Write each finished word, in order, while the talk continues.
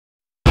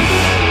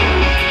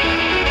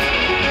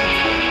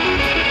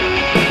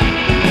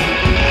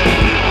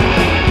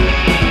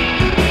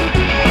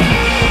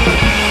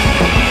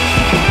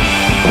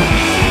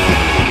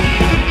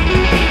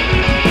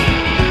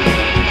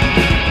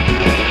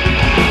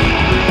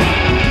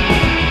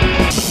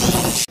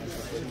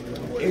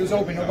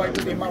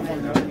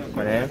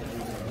My name?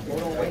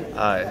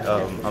 Hi,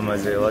 I'm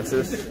Isaiah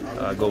Alexis.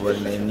 I go by the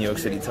name New York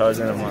City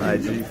Tarzan. I'm on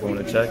IG if you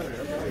want to check.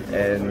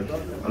 And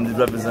I'm just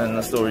representing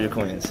Astoria,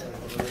 Queens.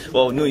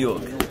 Well, New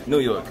York, New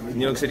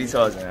York City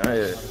Tarzan. Right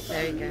here.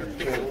 There you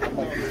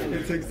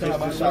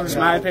go.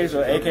 Smiley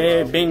Peso,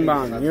 aka Bing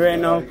Bong. You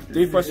ain't know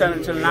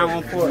 347 to the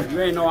 914.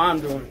 You ain't know what I'm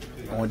doing.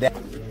 On that.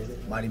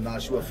 Mighty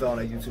Mouse UFL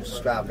on YouTube.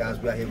 Subscribe, guys.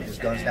 We out here with this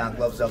Guns Down,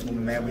 Gloves Up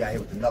movement, man. We out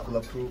here with the Knuckle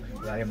Up crew.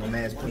 We out here with my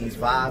man's Queens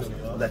Vibes.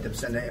 We'll let them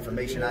send their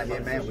information out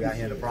here, man. We out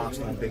here in the Bronx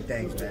doing big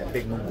things, man.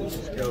 Big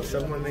moves. Yo,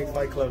 718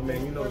 Fight Club,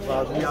 man. You know the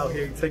vibes. We out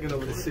here taking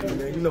over the city,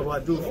 man. You know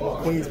what I do for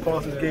Queens,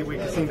 Parsons, Gateway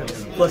Casino,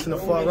 Flushing the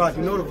Far Rock.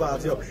 You know the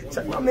vibes, yo.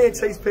 Check my man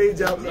Chase page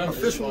out.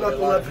 Official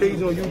Knuckle Up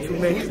page on YouTube,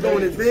 man. He's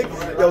doing it big.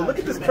 Yo, look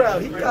at this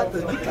crowd. He got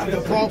the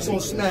Bronx on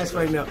smash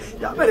right now.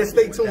 Y'all better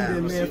stay tuned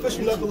in, man.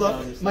 Official Knuckle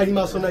Up, Mighty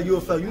Mouse on that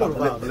UFL. You know the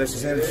vibes.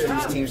 Delicious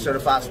Industries, Team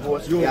Certified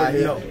Sports. You out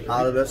here.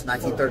 Holler at us,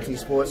 1913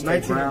 Sports. Tay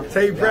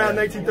Brown,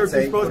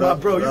 1913 Sports. My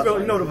bro, you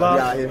know the vibes. We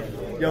out here.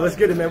 Yo, let's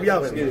get it, man. We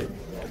out here. Let's get it.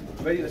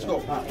 Ready? Let's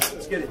go.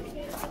 Let's get it.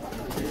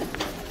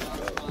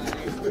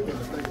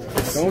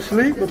 Don't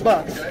sleep, but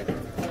box.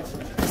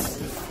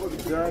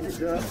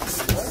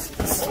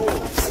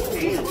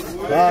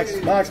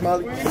 Box,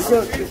 Molly. There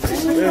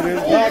it is.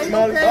 Box,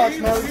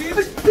 Molly.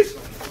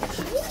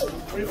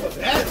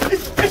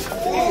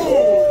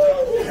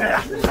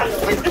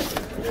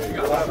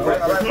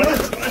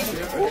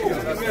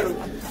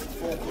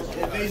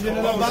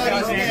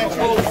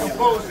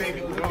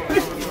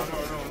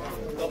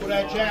 Double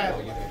that jab.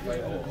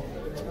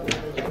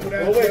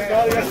 Oh, wait,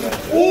 Molly.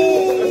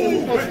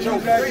 Ooh!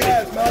 Choke that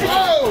gas, Molly.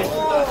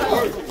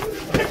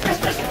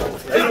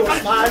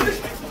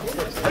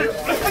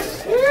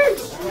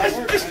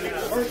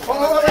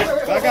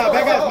 Back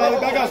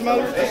out,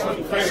 Molly.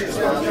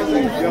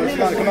 Yo, you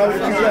gotta come out with a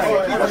two back.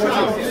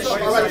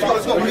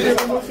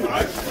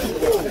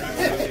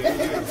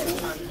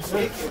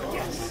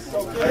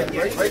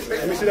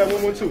 Let me see that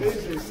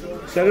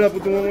 1-1-2. Set it up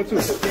with the 1-1-2.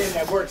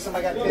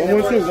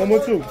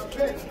 1-1-2.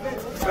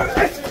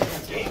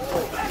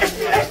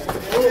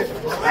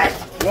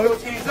 What?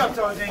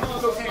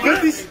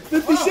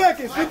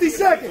 50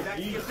 seconds.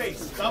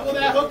 Double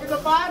that hook in the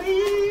body.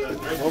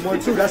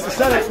 1-1-2. That's the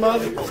setup,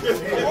 Molly.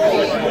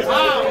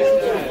 Wow.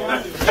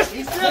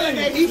 He's feeling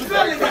it.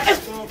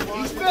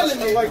 I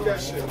like that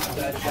shit.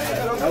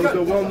 That was the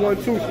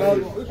 1-1-2,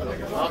 Molly.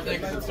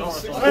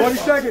 40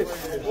 seconds.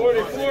 40.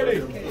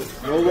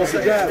 Roll off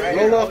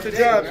the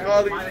jab.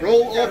 Molly.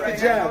 Roll off the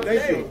jab.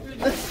 Thank you.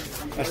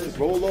 That's the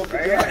roll off the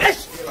jab.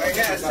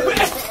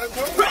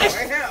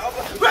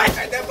 Right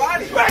that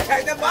body, bro. Right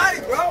that body.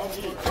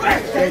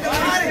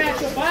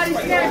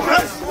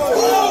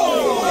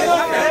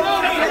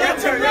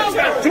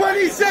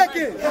 20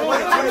 seconds.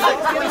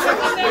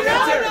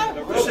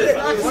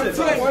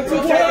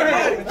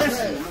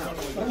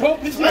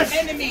 1-2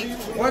 enemy.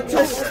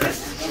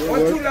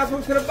 1-2 left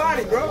hook to the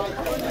body, bro.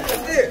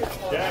 That's it.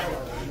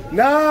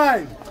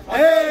 9,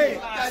 8,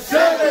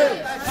 7,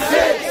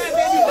 6,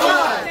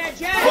 5,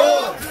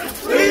 4,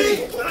 3,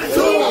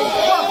 2,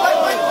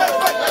 1.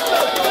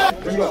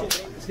 Let's go.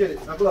 Let's get it.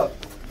 Knuckle up.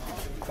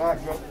 Box,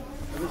 bro.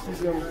 I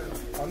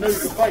know you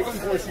can fight. I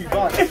want to see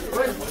box. I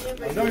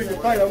know you can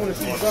fight. I want to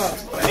see box.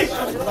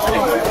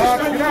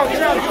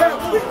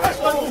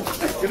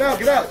 Get out.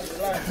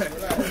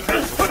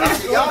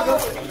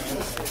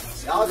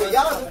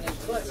 Y'all.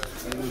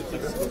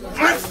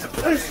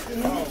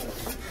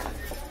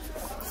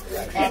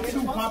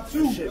 Pop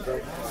two. Shit, bro.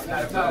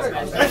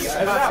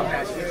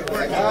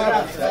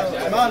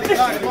 Molly, 1-1-2.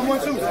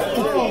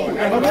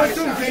 1-1-2.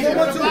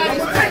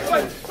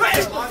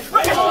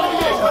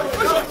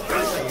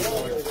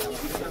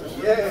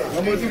 Yeah.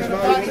 1-1-2,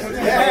 Molly.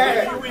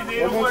 Yeah.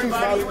 1-1-2,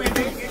 Molly.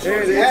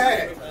 There it is.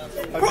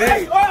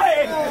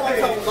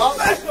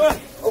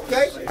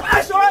 Okay.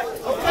 That's right.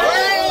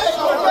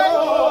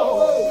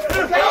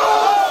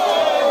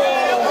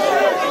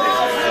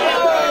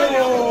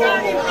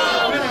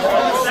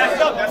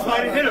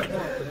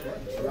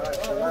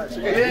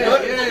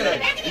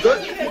 Good.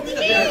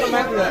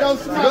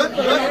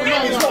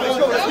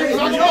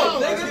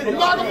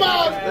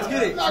 Let's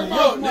get it.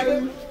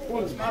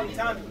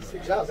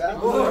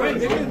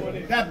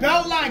 That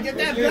belt line, get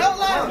that belt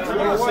line.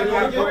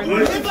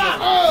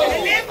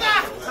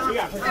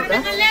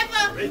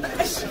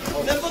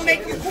 Liver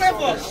make you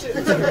quiver.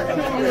 45.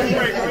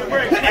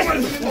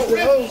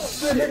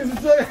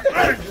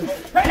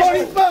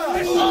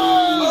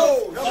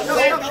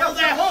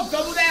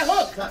 Double that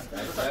hook.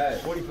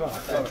 45.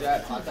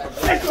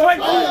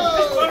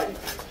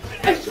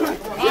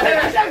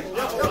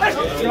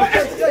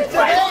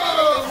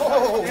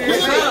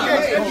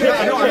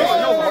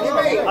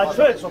 I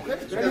tripped, okay?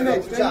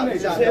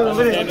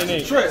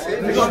 Trip.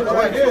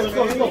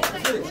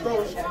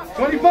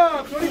 25.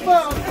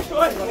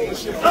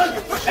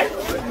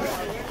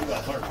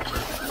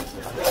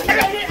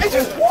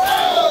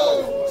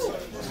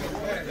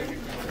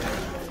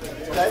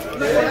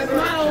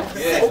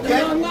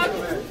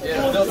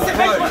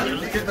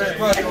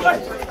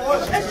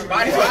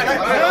 Body.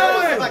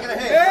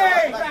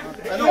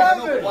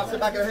 Watch the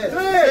back of the head.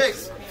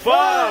 6,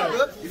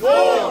 5,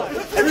 4,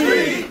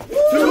 3,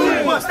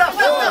 2, 1. Stop.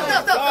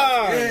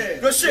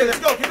 Good shit. Let's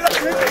go. Keep it up.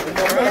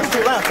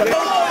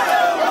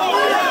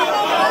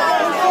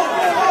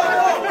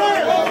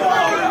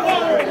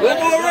 One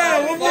more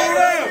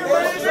round.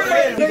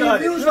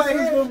 Views right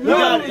here. You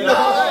got it.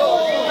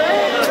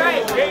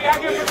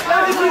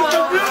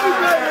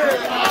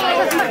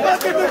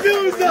 Get the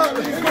views up.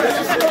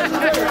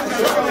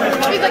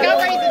 He's like, I'll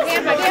raise his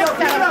hand by dance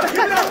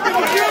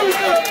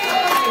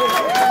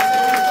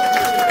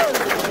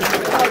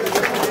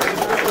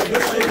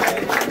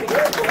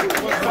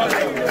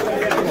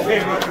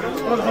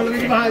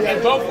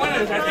Both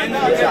winners at the end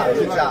of the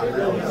Good job,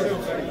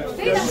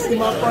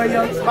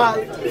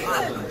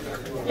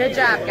 Good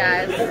job,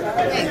 guys. I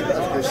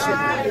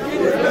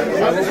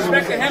was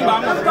expecting him, but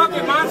I'm a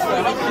fucking monster.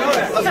 How do you know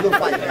that? That was a good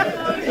fight,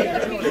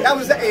 man. That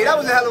was a hell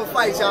of a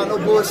fight, y'all. No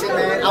bullshit,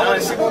 man. I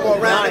want to see one more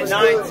round.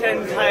 9,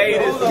 10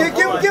 hiatus.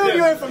 Give him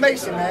your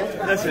information,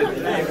 man. Listen,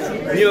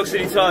 New York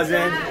City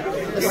Tarzan.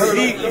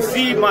 You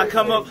see my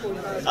come up.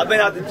 I've been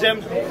out the gym,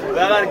 but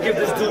I gotta give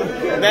this dude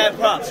mad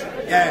props.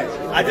 Yeah.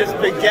 I just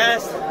been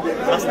gassed.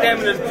 My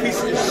stamina's a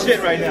piece of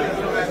shit right now.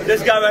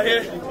 This guy right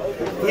here,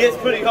 he hits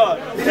pretty hard.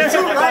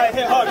 Right?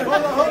 Hit hard.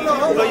 Hold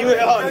on. So you hit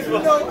hard as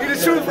well. You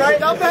the truth,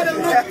 right? I'm better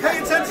look. Pay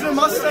attention to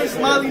my son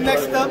Smiley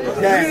next up.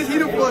 He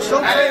the push.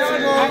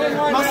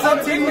 My son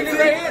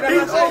TDT,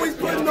 he's always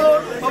putting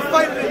on a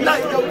fight at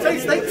night. Yo,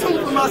 stay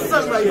tuned for my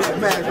son right here,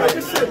 man.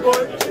 Good shit,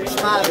 boy.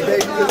 Smiley,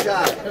 baby. Good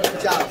job. Good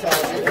job,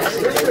 Tarzan.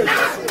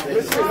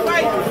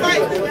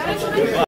 Fight.